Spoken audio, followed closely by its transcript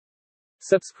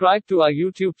Subscribe to our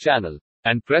YouTube channel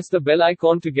and press the bell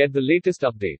icon to get the latest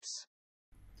updates.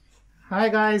 Hi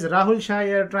guys, Rahul Shah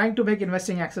here, trying to make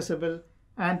investing accessible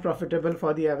and profitable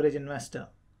for the average investor.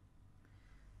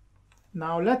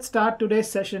 Now let's start today's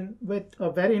session with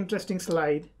a very interesting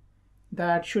slide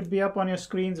that should be up on your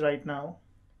screens right now.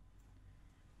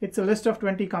 It's a list of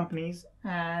 20 companies,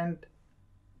 and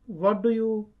what do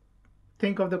you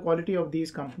think of the quality of these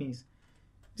companies?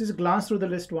 Just glance through the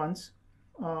list once.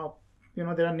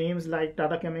 There are names like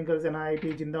Tata Chemicals,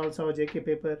 NIIT, Jindal Saw, JK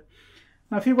Paper.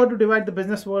 Now, if you were to divide the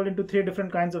business world into three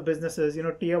different kinds of businesses,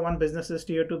 tier 1 businesses,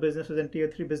 tier 2 businesses, and tier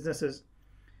 3 businesses.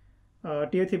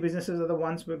 Tier 3 businesses are the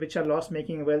ones which are loss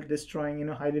making, wealth destroying,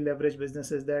 highly leveraged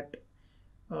businesses that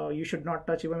you should not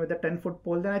touch even with a 10-foot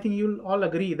pole. Then I think you'll all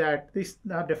agree that these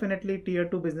are definitely tier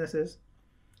 2 businesses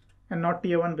and not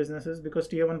tier 1 businesses, because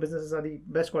tier 1 businesses are the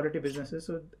best quality businesses.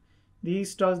 So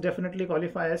these stocks definitely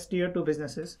qualify as tier 2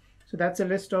 businesses. So that's a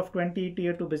list of 20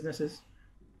 tier 2 businesses.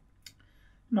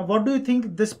 Now, what do you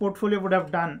think this portfolio would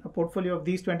have done? A portfolio of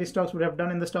these 20 stocks would have done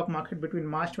in the stock market between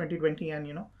March 2020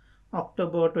 and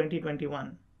October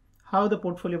 2021. How the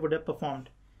portfolio would have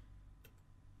performed?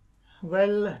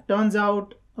 Well, turns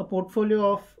out a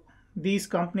portfolio of these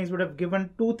companies would have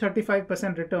given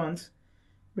 235% returns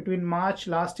between March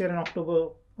last year and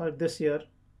October this year.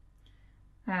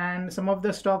 And some of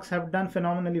the stocks have done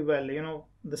phenomenally well.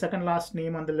 The second last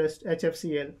name on the list,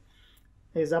 HFCL,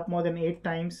 is up more than 8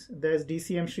 times. There's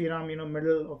DCM Shriram,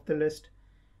 middle of the list,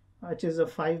 which is a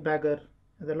 5-bagger.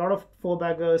 There's a lot of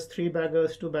 4-baggers,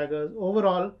 3-baggers, 2-baggers.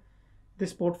 Overall,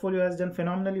 this portfolio has done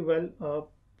phenomenally well.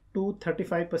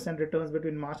 235% returns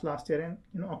between March last year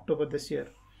and October this year.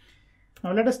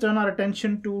 Now let us turn our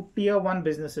attention to tier 1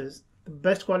 businesses, the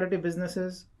best quality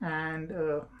businesses, and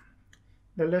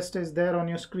the list is there on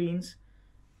your screens.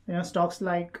 Stocks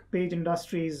like Page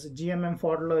Industries, GMM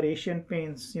Pfaudler, Asian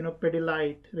Paints,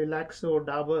 Pidilite, Relaxo,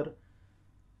 Dabur,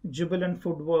 Jubilant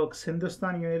Foodworks,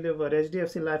 Hindustan Unilever,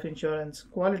 HDFC Life Insurance,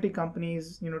 quality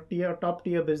companies, top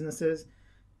tier businesses,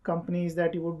 companies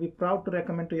that you would be proud to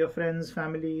recommend to your friends,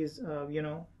 families,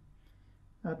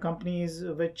 companies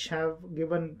which have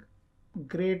given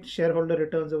great shareholder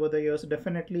returns over the years.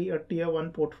 Definitely a tier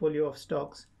 1 portfolio of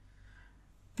stocks.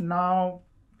 Now,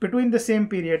 between the same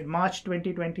period, March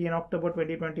 2020 and October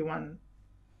 2021,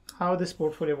 how this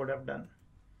portfolio would have done?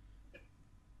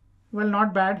 Well,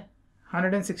 not bad.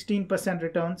 116%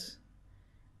 returns.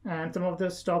 And some of the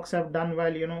stocks have done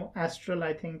well. Astral,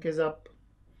 I think, is up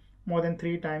more than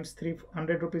 3 times.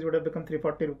 300 rupees would have become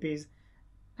 340 rupees.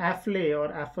 Affle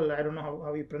or Affle, I don't know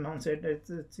how you pronounce it.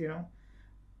 It's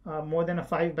more than a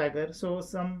 5-bagger. So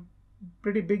some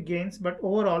pretty big gains. But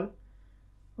overall,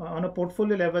 on a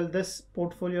portfolio level, this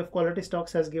portfolio of quality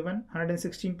stocks has given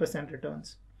 116%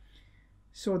 returns.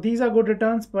 So these are good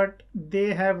returns, but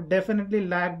they have definitely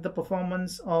lagged the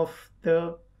performance of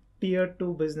the tier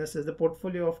 2 businesses, the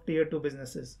portfolio of tier 2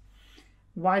 businesses.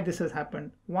 Why this has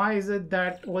happened? Why is it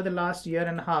that over the last year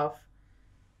and a half,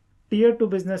 tier 2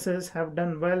 businesses have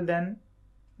done well than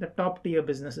the top tier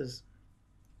businesses?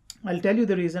 I'll tell you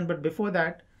the reason, but before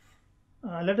that,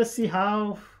 let us see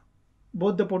how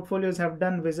both the portfolios have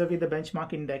done vis-a-vis the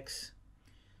benchmark index.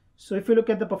 So if you look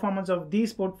at the performance of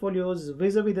these portfolios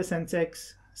vis-a-vis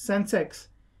the Sensex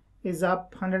is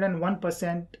up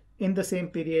 101% in the same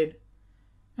period,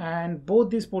 and both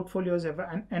these portfolios have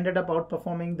ended up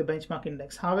outperforming the benchmark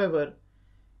index. However,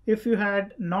 if you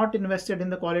had not invested in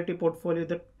the quality portfolio,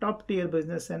 the top tier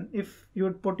business, and if you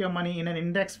would put your money in an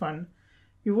index fund,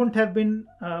 you wouldn't have been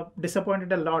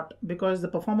disappointed a lot, because the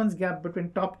performance gap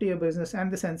between top tier business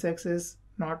and the Sensex is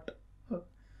not,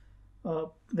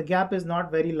 the gap is not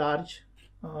very large,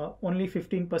 only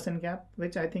 15% gap,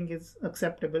 which I think is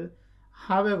acceptable.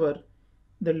 However,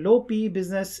 the low PE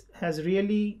business has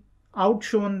really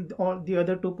outshone all the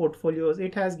other two portfolios.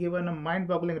 It has given a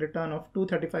mind-boggling return of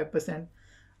 235%,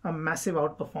 a massive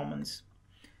outperformance.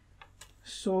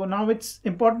 So now it's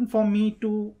important for me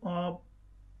to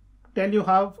tell you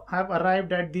how I've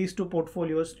arrived at these two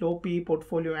portfolios, low PE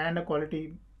portfolio and a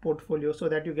quality portfolio, so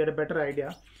that you get a better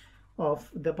idea of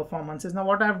the performances. Now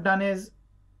what I've done is,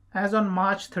 as on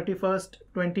March 31st,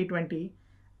 2020,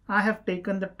 I have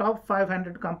taken the top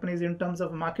 500 companies in terms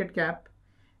of market cap,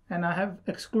 and I have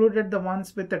excluded the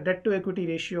ones with a debt to equity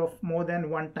ratio of more than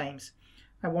 1 times.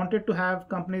 I wanted to have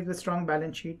companies with strong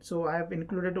balance sheet, so I have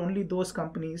included only those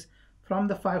companies from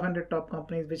the 500 top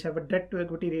companies which have a debt to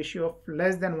equity ratio of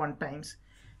less than 1 times.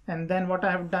 And then what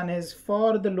I have done is,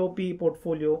 for the low PE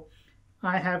portfolio,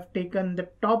 I have taken the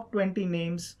top 20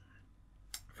 names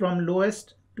from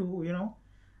lowest to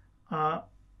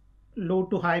low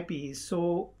to high PE.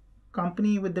 So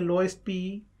company with the lowest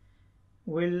PE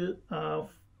will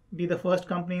be the first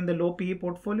company in the low PE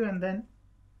portfolio, and then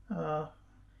uh,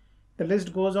 the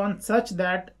list goes on such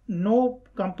that no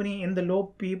company in the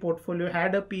low PE portfolio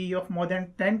had a PE of more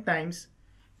than 10 times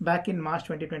back in March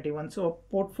 2021. So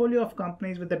a portfolio of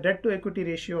companies with a debt to equity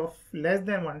ratio of less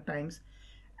than 1 times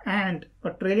and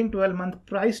a trailing 12-month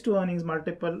price to earnings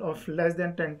multiple of less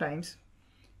than 10 times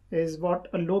is what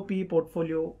a low PE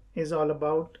portfolio is all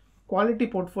about. Quality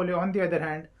portfolio, on the other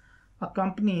hand, are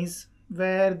companies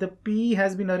where the PE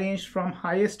has been arranged from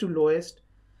highest to lowest,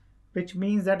 which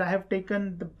means that I have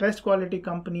taken the best quality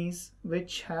companies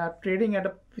which are trading at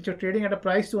a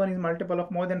price to earnings multiple of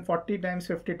more than 40 times,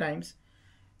 50 times,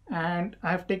 and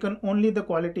I have taken only the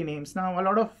quality names. Now, a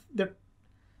lot of the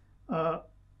uh,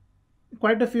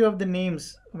 quite a few of the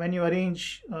names when you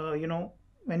arrange,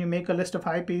 when you make a list of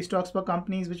high PE stocks for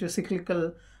companies which were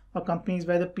cyclical or companies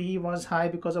where the PE was high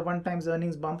because of one times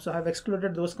earnings bump. So I have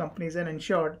excluded those companies and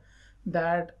ensured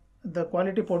that the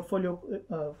quality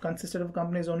portfolio consisted of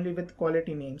companies only with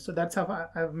quality names. So that's how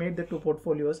I've made the two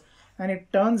portfolios. And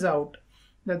it turns out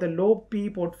that the low PE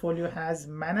portfolio has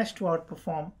managed to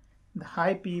outperform the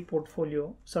high quality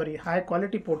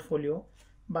portfolio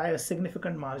by a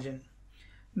significant margin.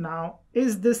 Now,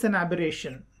 is this an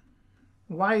aberration?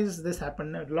 Why is this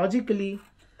happened? Logically,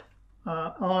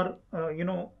 or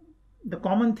the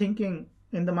common thinking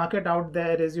in the market out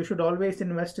there is you should always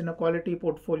invest in a quality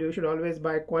portfolio, you should always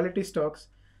buy quality stocks.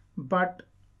 But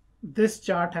this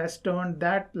chart has turned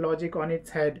that logic on its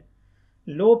head.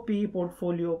 Low PE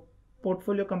portfolio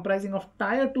comprising of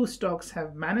tier 2 stocks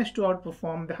have managed to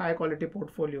outperform the high quality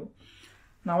portfolio.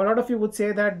 Now, a lot of you would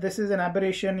say that this is an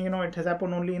aberration, it has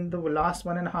happened only in the last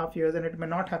 1.5 years and it may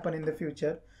not happen in the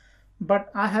future. But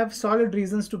I have solid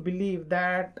reasons to believe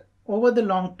that over the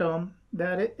long term,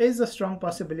 there is a strong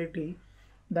possibility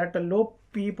that a low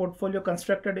PE portfolio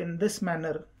constructed in this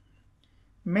manner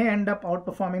may end up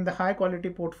outperforming the high quality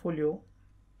portfolio,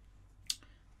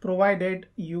 provided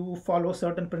you follow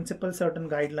certain principles, certain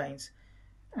guidelines.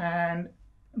 And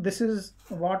this is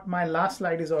what my last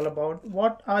slide is all about.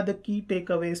 What are the key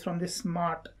takeaways from this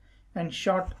smart and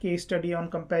short case study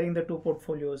on comparing the two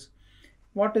portfolios?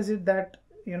 What is it that,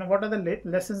 what are the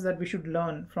lessons that we should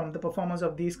learn from the performance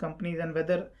of these companies, and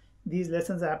whether these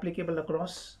lessons are applicable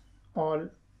across all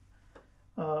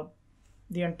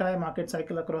the entire market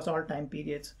cycle, across all time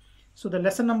periods? So the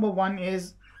lesson number one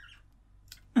is,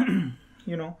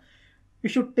 you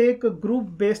should take a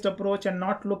group based approach and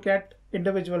not look at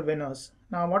individual winners.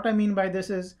 Now, what I mean by this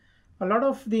is a lot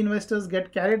of the investors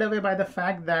get carried away by the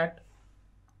fact that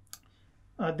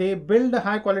they build a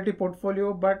high quality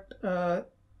portfolio, but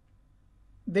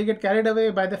they get carried away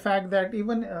by the fact that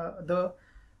even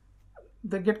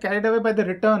they get carried away by the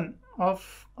return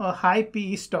of a high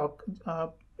PE stock.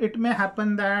 It may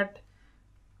happen that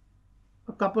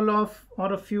a couple of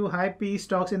or a few high PE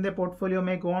stocks in their portfolio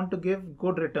may go on to give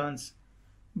good returns,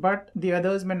 but the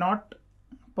others may not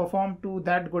perform to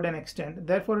that good an extent.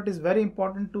 Therefore, it is very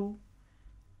important to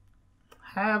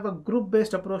have a group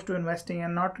based approach to investing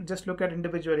and not just look at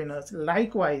individual winners.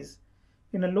 Likewise,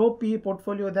 in a low PE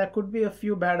portfolio, there could be a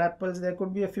few bad apples, there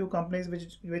could be a few companies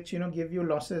which give you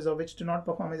losses or which do not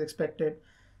perform as expected.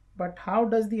 But how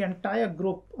does the entire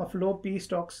group of low PE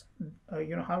stocks,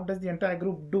 how does the entire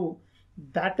group do?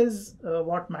 That is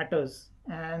what matters,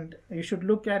 and you should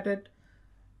look at it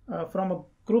from a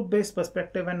group based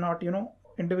perspective and not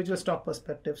individual stock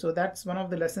perspective. So that's one of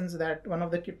the lessons, that one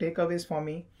of the takeaways for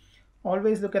me.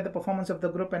 Always look at the performance of the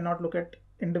group and not look at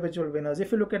individual winners.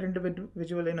 If you look at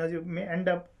individual winners, you may end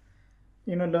up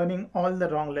learning all the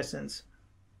wrong lessons.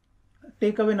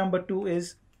 Takeaway number two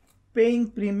is, paying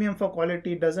premium for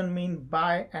quality doesn't mean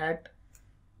buy at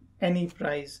any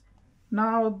price.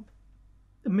 Now,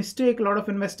 the mistake a lot of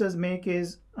investors make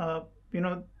is,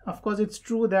 of course it's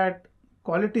true that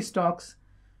quality stocks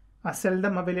are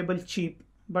seldom available cheap,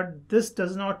 but this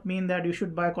does not mean that you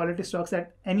should buy quality stocks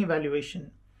at any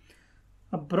valuation.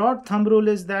 A broad thumb rule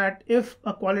is that if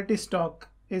a quality stock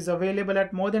is available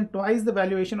at more than twice the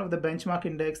valuation of the benchmark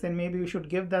index, then maybe you should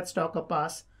give that stock a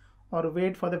pass or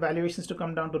wait for the valuations to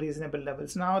come down to reasonable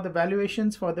levels. Now, the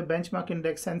valuations for the benchmark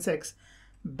index Sensex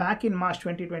back in March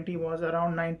 2020 was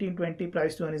around 1920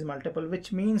 price to earnings multiple,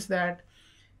 which means that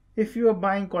if you are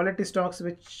buying quality stocks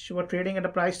which were trading at a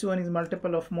price to earnings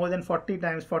multiple of more than 40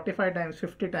 times, 45 times,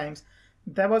 50 times,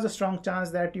 there was a strong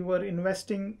chance that you were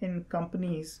investing in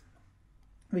companies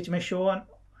which may show an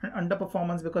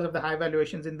underperformance because of the high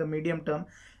valuations in the medium term,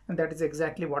 and that is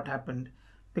exactly what happened.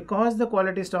 Because the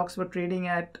quality stocks were trading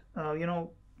at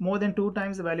more than 2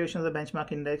 times the valuation of the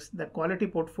benchmark index, the quality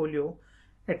portfolio,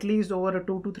 at least over a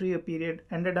 2 to 3 year period,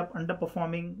 ended up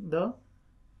underperforming the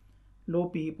low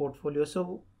PE portfolio.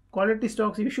 So quality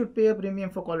stocks, you should pay a premium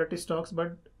for quality stocks,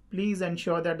 but please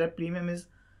ensure that that premium is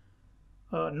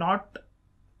not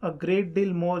a great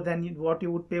deal more than what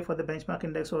you would pay for the benchmark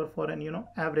index or for an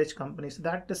average company. So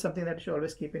that is something that you should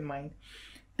always keep in mind.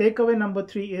 Takeaway number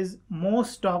 3 is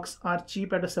most stocks are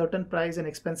cheap at a certain price and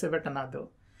expensive at another.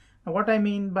 Now, what I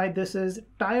mean by this is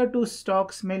tier 2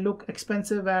 stocks may look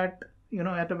expensive at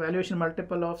at a valuation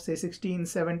multiple of say 16,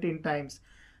 17 times,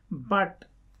 but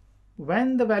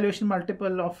when the valuation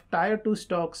multiple of tier 2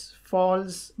 stocks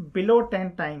falls below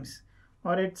 10 times,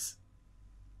 or it's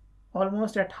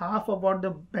almost at half of what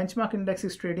the benchmark index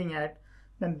is trading at,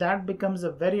 then that becomes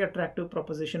a very attractive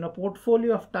proposition. A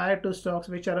portfolio of tier 2 stocks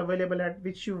which are available at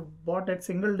which you bought at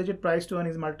single digit price to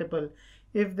earnings multiple,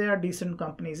 if they are decent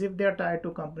companies, if they are tier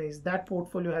 2 companies, that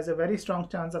portfolio has a very strong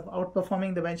chance of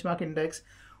outperforming the benchmark index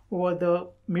over the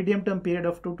medium term period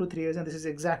of 2 to 3 years, and this is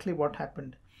exactly what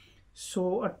happened.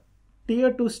 So a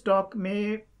tier 2 stock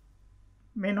may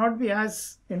not be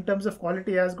as in terms of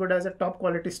quality as good as a top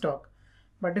quality stock,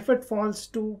 but if it falls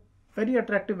to very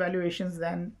attractive valuations,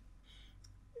 then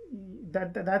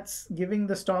that's giving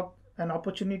the stock an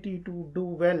opportunity to do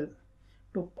well,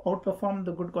 to outperform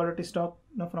the good quality stock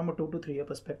from a 2 to 3 year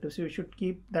perspective. So you should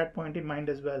keep that point in mind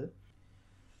as well.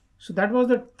 So that was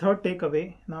the third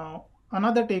takeaway. Now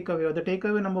another takeaway, or the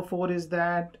takeaway number 4, is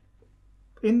that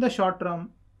in the short run,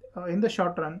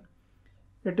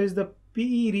 it is the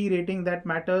PE re-rating that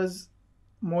matters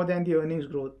more than the earnings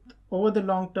growth. Over the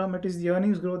long term, it is the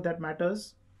earnings growth that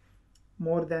matters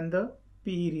more than the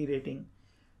PE re-rating.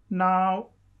 Now,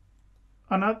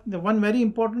 the one very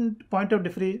important point of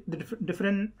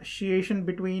differentiation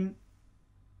between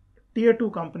tier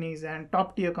 2 companies and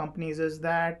top tier companies is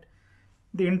that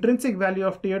the intrinsic value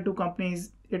of tier 2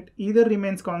 companies, it either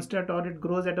remains constant or it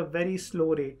grows at a very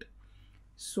slow rate.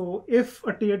 So if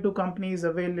a tier 2 company is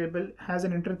available, has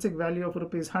an intrinsic value of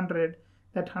rupees 100,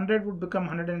 that 100 would become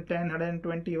 110,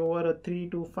 120 over a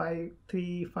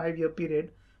 5 year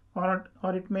period, or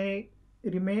it may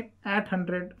remain at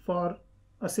 100 for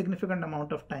a significant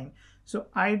amount of time. So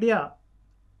idea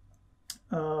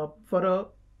for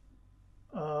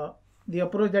the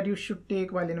approach that you should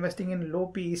take while investing in low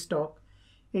PE stock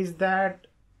is that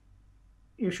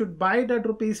you should buy it at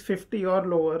rupees 50 or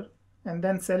lower and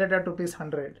then sell it at rupees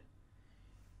 100.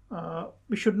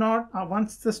 We should not,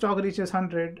 once the stock reaches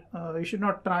 100, you should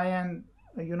not try and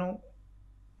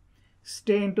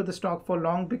stay into the stock for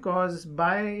long, because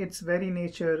by its very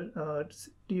nature,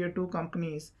 tier 2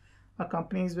 companies are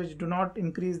companies which do not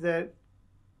increase their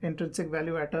intrinsic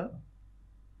value at a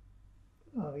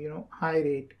high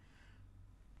rate.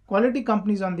 Quality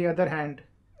companies, on the other hand,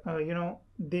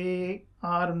 they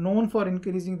are known for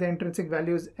increasing their intrinsic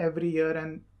values every year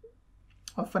and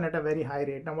often at a very high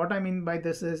rate. Now what I mean by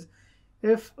this is,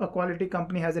 if a quality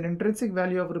company has an intrinsic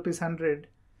value of rupees 100,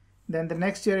 then the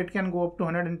next year it can go up to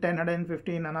 110,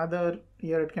 115, another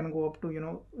year it can go up to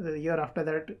the year after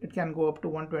that it can go up to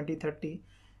 120, 30,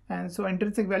 and so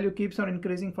intrinsic value keeps on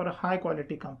increasing for a high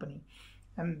quality company.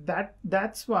 And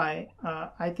that's why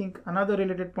I think another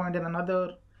related point and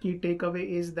another key takeaway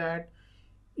is that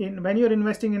when you're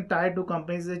investing in tier 2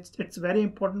 companies, it's very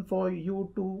important for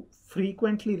you to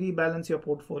frequently rebalance your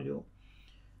portfolio,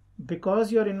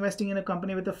 because you're investing in a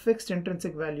company with a fixed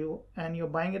intrinsic value and you're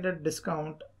buying it at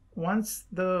discount. Once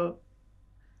the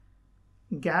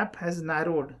gap has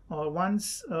narrowed, or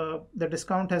once the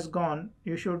discount has gone,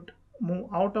 you should move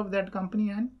out of that company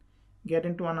and get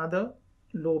into another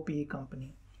low PE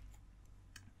company.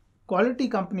 Quality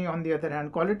company, on the other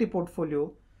hand, quality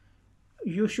portfolio,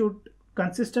 you should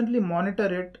consistently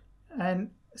monitor it and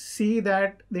see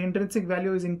that the intrinsic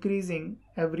value is increasing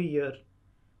every year,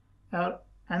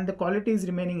 and the quality is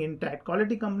remaining intact.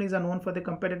 Quality companies are known for the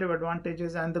competitive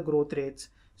advantages and the growth rates.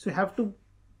 So you have to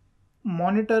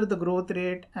monitor the growth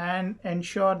rate and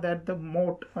ensure that the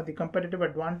moat, or the competitive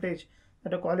advantage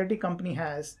that a quality company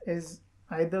has, is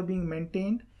either being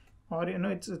maintained, or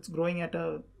it's growing at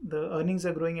the earnings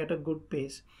are growing at a good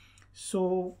pace.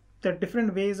 So there are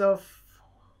different ways of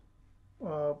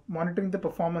monitoring the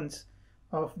performance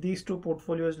of these two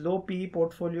portfolios. Low PE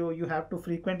portfolio, you have to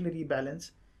frequently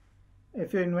rebalance.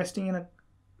 If you're investing in a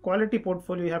quality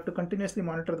portfolio, you have to continuously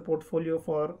monitor the portfolio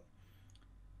for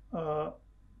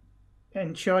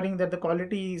ensuring that the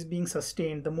quality is being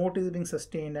sustained, the moat is being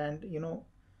sustained, and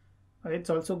it's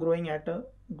also growing at a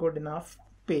good enough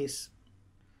pace.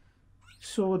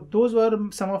 So those were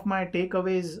some of my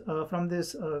takeaways from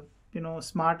this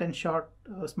smart and short,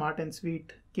 smart and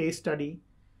sweet case study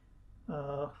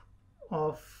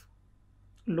of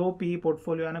low PE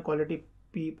portfolio and a quality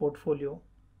PE portfolio.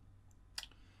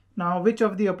 Now, which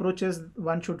of the approaches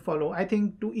one should follow? I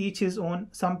think to each his own.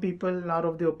 Some people are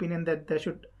of the opinion that they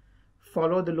should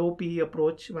follow the low PE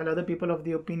approach, while other people of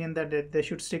the opinion that they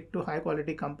should stick to high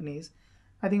quality companies.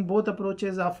 I think both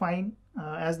approaches are fine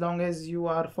as long as you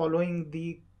are following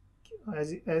the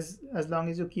as long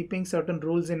as you're keeping certain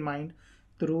rules in mind,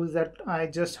 the rules that I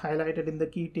just highlighted in the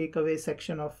key takeaway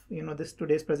section of this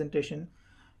today's presentation.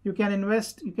 You can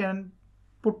invest, you can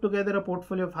put together a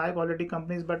portfolio of high quality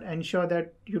companies, but ensure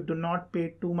that you do not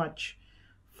pay too much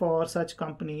for such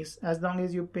companies. As long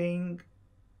as you're paying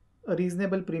a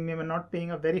reasonable premium and not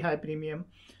paying a very high premium,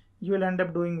 you will end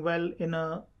up doing well in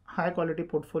a high quality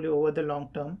portfolio over the long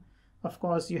term. Of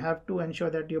course, you have to ensure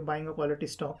that you're buying a quality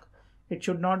stock. It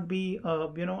should not be a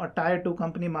tier 2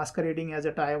 company masquerading as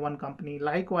a tier 1 company.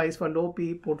 Likewise, for low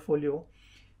PE portfolio,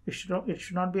 it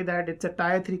should not be that it's a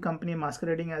tier 3 company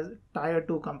masquerading as a tier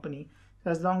 2 company.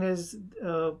 As long as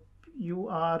you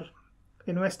are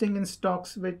investing in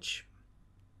stocks which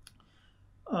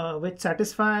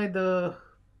satisfy the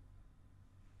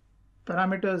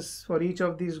parameters for each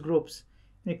of these groups,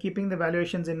 you're keeping the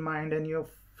valuations in mind, and you're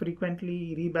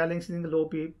frequently rebalancing the low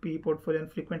PE portfolio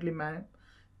and frequently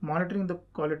monitoring the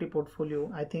quality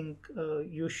portfolio, I think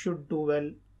you should do well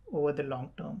over the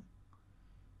long term.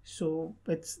 So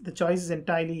it's the choice is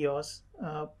entirely yours.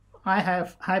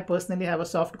 I personally have a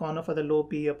soft corner for the low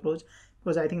PE approach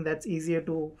because I think that's easier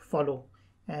to follow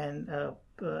and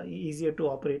easier to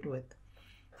operate with.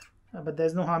 But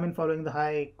there's no harm in following the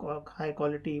high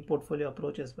quality portfolio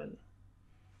approach as well.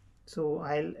 So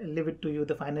I'll leave it to you,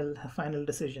 the final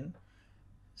decision.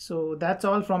 So that's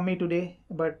all from me today.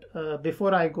 But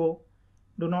before I go,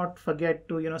 do not forget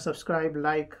to subscribe,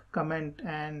 like, comment,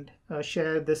 and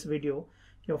share this video.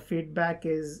 Your feedback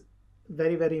is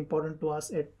very, very important to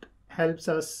us. It helps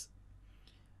us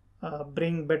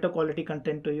bring better quality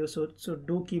content to you. So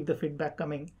do keep the feedback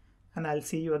coming, and I'll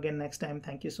see you again next time.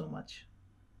 Thank you so much.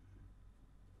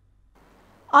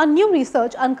 Our new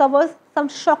research uncovers some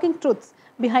shocking truths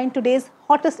behind today's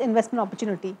hottest investment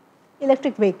opportunity: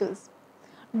 electric vehicles.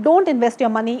 Don't invest your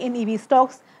money in EV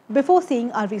stocks before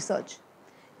seeing our research.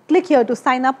 Click here to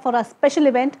sign up for our special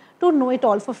event to know it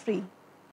all for free.